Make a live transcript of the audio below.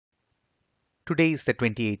Today is the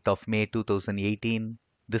 28th of May 2018.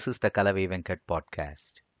 This is the Kalavai Venkat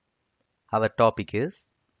podcast. Our topic is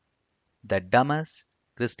the dumbest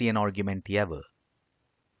Christian argument ever.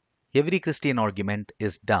 Every Christian argument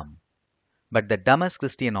is dumb, but the dumbest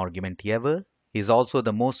Christian argument ever is also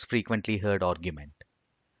the most frequently heard argument.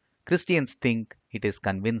 Christians think it is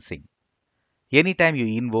convincing. Anytime you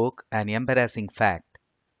invoke an embarrassing fact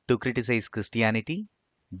to criticize Christianity,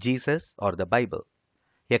 Jesus, or the Bible,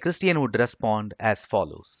 a Christian would respond as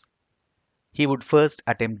follows. He would first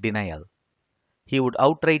attempt denial. He would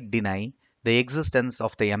outright deny the existence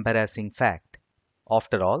of the embarrassing fact.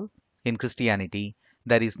 After all, in Christianity,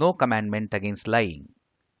 there is no commandment against lying.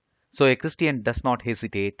 So a Christian does not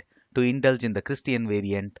hesitate to indulge in the Christian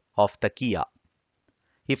variant of the Kia.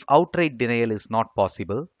 If outright denial is not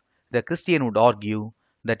possible, the Christian would argue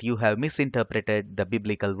that you have misinterpreted the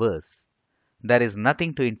biblical verse. There is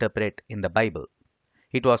nothing to interpret in the Bible.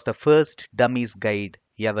 It was the first dummy's guide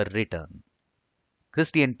ever written.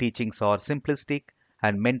 Christian teachings are simplistic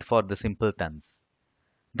and meant for the simpletons.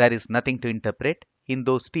 There is nothing to interpret in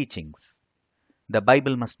those teachings. The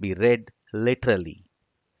Bible must be read literally.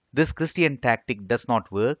 This Christian tactic does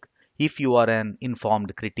not work if you are an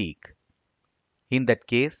informed critic. In that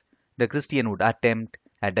case, the Christian would attempt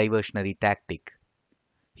a diversionary tactic.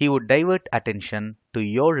 He would divert attention to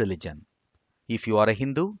your religion. If you are a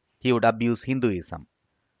Hindu, he would abuse Hinduism.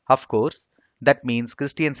 Of course, that means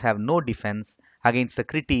Christians have no defense against the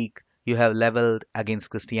critique you have leveled against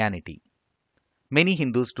Christianity. Many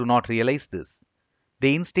Hindus do not realize this.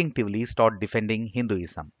 They instinctively start defending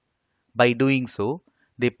Hinduism. By doing so,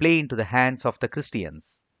 they play into the hands of the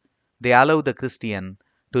Christians. They allow the Christian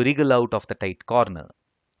to wriggle out of the tight corner.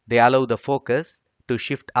 They allow the focus to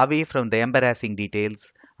shift away from the embarrassing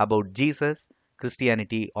details about Jesus,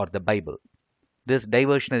 Christianity, or the Bible. This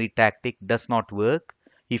diversionary tactic does not work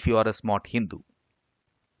if you are a smart Hindu.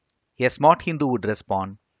 A smart Hindu would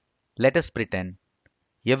respond, let us pretend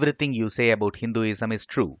everything you say about Hinduism is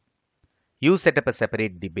true. You set up a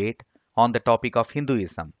separate debate on the topic of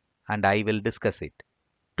Hinduism and I will discuss it.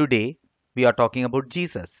 Today, we are talking about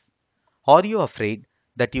Jesus. Are you afraid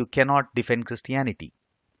that you cannot defend Christianity?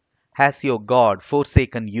 Has your God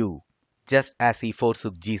forsaken you just as he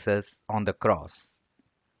forsook Jesus on the cross?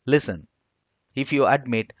 Listen, if you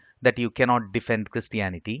admit that you cannot defend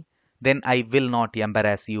Christianity, then I will not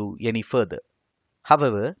embarrass you any further.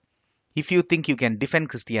 However, if you think you can defend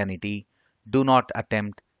Christianity, do not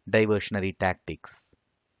attempt diversionary tactics.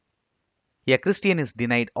 A Christian is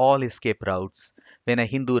denied all escape routes when a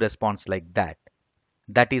Hindu responds like that.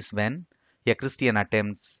 That is when a Christian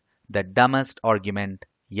attempts the dumbest argument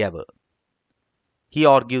ever. He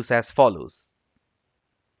argues as follows.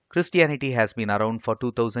 Christianity has been around for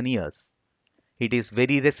 2000 years. It is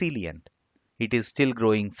very resilient. It is still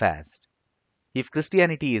growing fast. If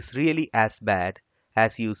Christianity is really as bad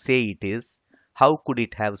as you say it is, how could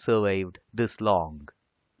it have survived this long?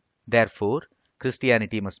 Therefore,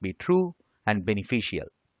 Christianity must be true and beneficial.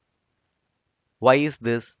 Why is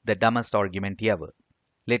this the dumbest argument ever?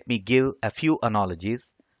 Let me give a few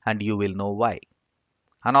analogies and you will know why.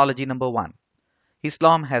 Analogy number 1.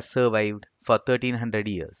 Islam has survived for 1300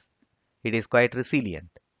 years. It is quite resilient.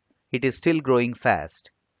 It is still growing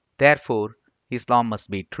fast. Therefore, Islam must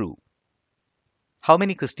be true. How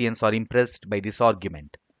many Christians are impressed by this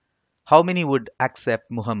argument? How many would accept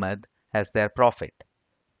Muhammad as their prophet?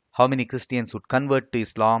 How many Christians would convert to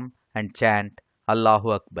Islam and chant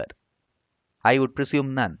Allahu Akbar? I would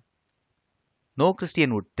presume none. No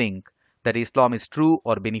Christian would think that Islam is true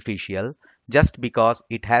or beneficial just because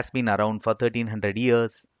it has been around for 1300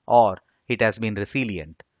 years or it has been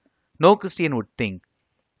resilient. No Christian would think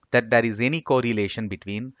that there is any correlation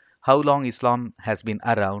between how long Islam has been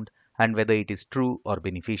around and whether it is true or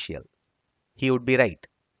beneficial. He would be right.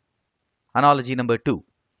 Analogy number 2.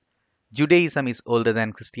 Judaism is older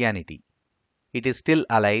than Christianity. It is still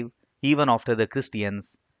alive even after the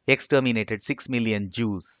Christians exterminated 6 million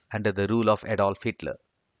Jews under the rule of Adolf Hitler.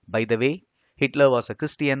 By the way, Hitler was a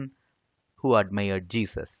Christian who admired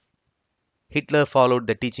Jesus. Hitler followed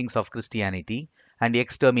the teachings of Christianity and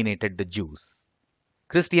exterminated the Jews.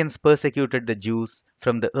 Christians persecuted the Jews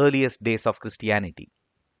from the earliest days of Christianity.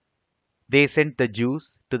 They sent the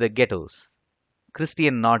Jews to the ghettos.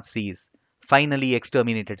 Christian Nazis finally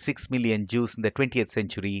exterminated 6 million Jews in the 20th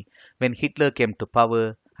century when Hitler came to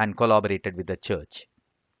power and collaborated with the church.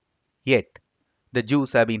 Yet, the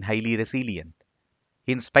Jews have been highly resilient.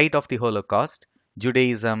 In spite of the Holocaust,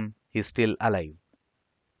 Judaism is still alive.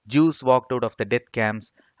 Jews walked out of the death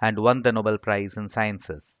camps and won the Nobel Prize in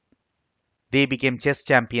Sciences. They became chess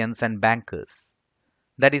champions and bankers.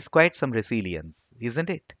 That is quite some resilience, isn't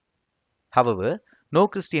it? However, no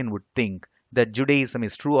Christian would think that Judaism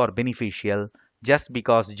is true or beneficial just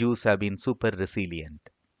because Jews have been super resilient.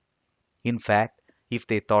 In fact, if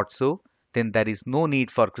they thought so, then there is no need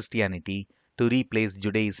for Christianity to replace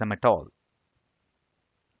Judaism at all.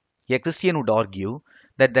 A Christian would argue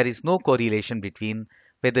that there is no correlation between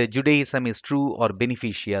whether Judaism is true or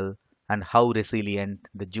beneficial and how resilient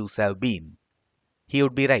the Jews have been. He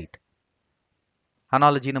would be right.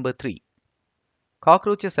 Analogy number 3.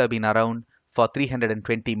 Cockroaches have been around for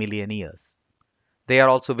 320 million years. They are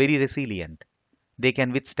also very resilient. They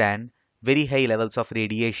can withstand very high levels of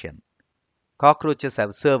radiation. Cockroaches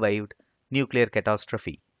have survived nuclear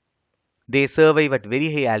catastrophe. They survive at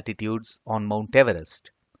very high altitudes on Mount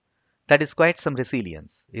Everest. That is quite some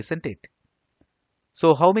resilience, isn't it?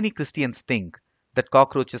 So, how many Christians think that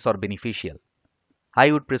cockroaches are beneficial?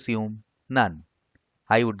 I would presume none.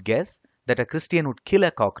 I would guess that a Christian would kill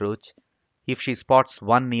a cockroach if she spots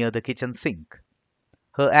one near the kitchen sink.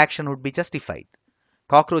 Her action would be justified.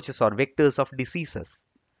 Cockroaches are vectors of diseases.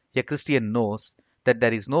 A Christian knows that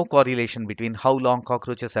there is no correlation between how long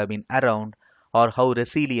cockroaches have been around or how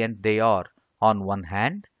resilient they are on one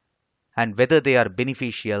hand and whether they are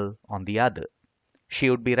beneficial on the other. She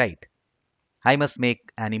would be right. I must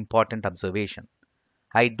make an important observation.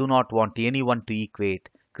 I do not want anyone to equate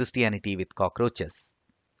Christianity with cockroaches.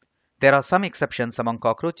 There are some exceptions among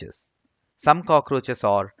cockroaches. Some cockroaches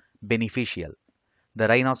are beneficial. The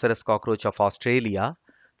rhinoceros cockroach of Australia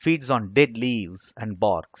feeds on dead leaves and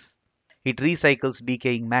barks. It recycles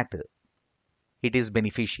decaying matter. It is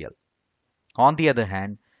beneficial. On the other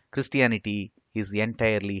hand, Christianity is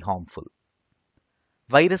entirely harmful.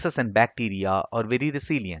 Viruses and bacteria are very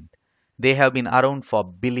resilient. They have been around for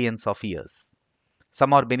billions of years.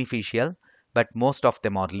 Some are beneficial, but most of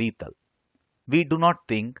them are lethal. We do not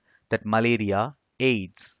think that malaria,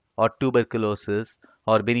 AIDS, or tuberculosis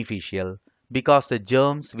are beneficial because the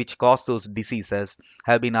germs which cause those diseases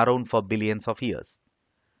have been around for billions of years.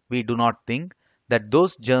 We do not think that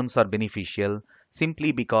those germs are beneficial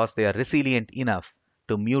simply because they are resilient enough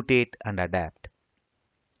to mutate and adapt.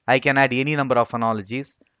 I can add any number of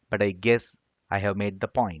analogies, but I guess I have made the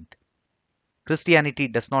point. Christianity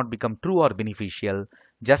does not become true or beneficial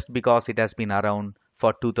just because it has been around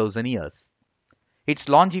for 2000 years. Its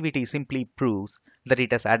longevity simply proves that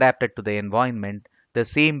it has adapted to the environment the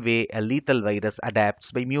same way a lethal virus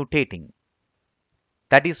adapts by mutating.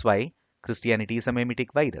 That is why Christianity is a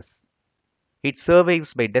mimetic virus. It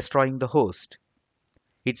survives by destroying the host.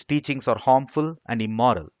 Its teachings are harmful and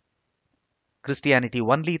immoral. Christianity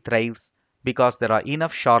only thrives because there are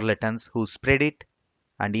enough charlatans who spread it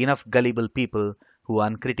and enough gullible people who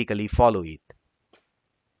uncritically follow it.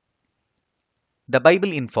 The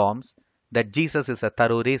Bible informs that Jesus is a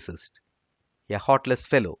thorough racist, a heartless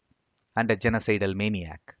fellow, and a genocidal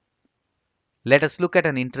maniac. Let us look at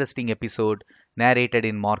an interesting episode narrated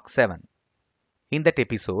in Mark 7. In that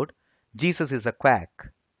episode, Jesus is a quack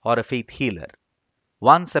or a faith healer.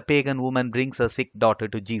 Once a pagan woman brings her sick daughter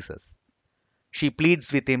to Jesus. She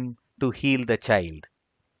pleads with him to heal the child.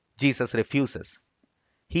 Jesus refuses.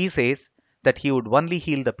 He says that he would only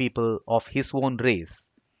heal the people of his own race.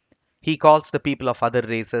 He calls the people of other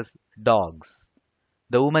races dogs.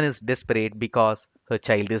 The woman is desperate because her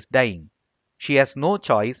child is dying. She has no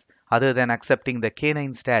choice other than accepting the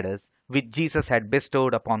canine status which Jesus had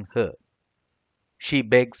bestowed upon her. She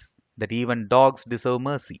begs that even dogs deserve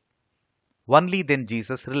mercy. Only then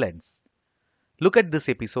Jesus relents. Look at this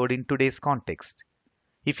episode in today's context.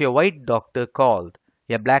 If a white doctor called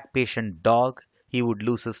a black patient dog, he would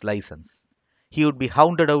lose his license. He would be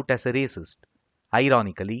hounded out as a racist.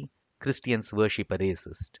 Ironically, Christians worship a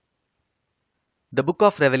racist. The book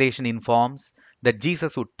of Revelation informs that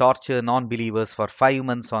Jesus would torture non-believers for 5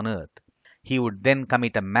 months on earth. He would then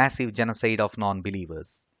commit a massive genocide of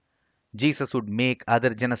non-believers. Jesus would make other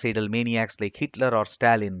genocidal maniacs like Hitler or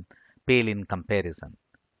Stalin pale in comparison.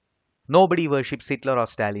 Nobody worships Hitler or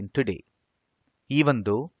Stalin today, even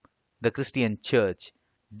though the Christian church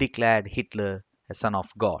declared Hitler a son of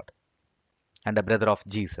God and a brother of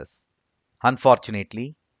Jesus.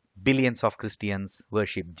 Unfortunately, billions of Christians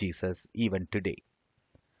worship Jesus even today.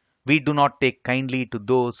 We do not take kindly to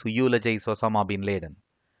those who eulogize Osama bin Laden.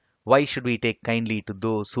 Why should we take kindly to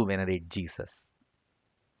those who venerate Jesus?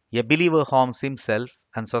 A believer harms himself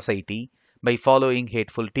and society by following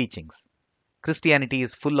hateful teachings. Christianity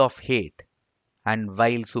is full of hate and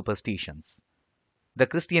vile superstitions. The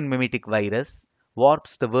Christian mimetic virus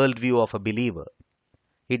warps the worldview of a believer.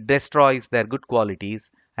 It destroys their good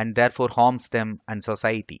qualities and therefore harms them and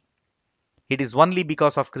society. It is only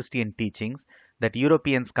because of Christian teachings that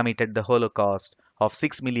Europeans committed the Holocaust of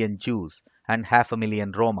 6 million Jews and half a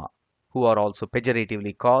million Roma. who are also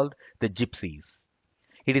pejoratively called the gypsies.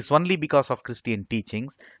 It is only because of Christian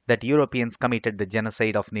teachings that Europeans committed the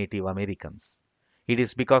genocide of Native Americans. It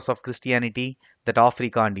is because of Christianity that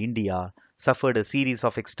Africa and India suffered a series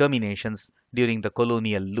of exterminations during the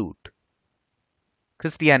colonial loot.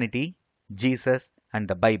 Christianity, Jesus, and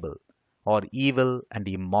the Bible are evil and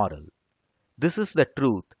immoral. This is the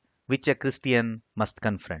truth which a Christian must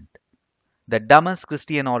confront. The dumbest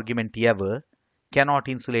Christian argument ever cannot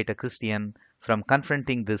insulate a Christian from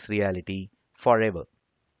confronting this reality forever.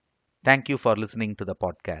 Thank you for listening to the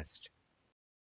podcast.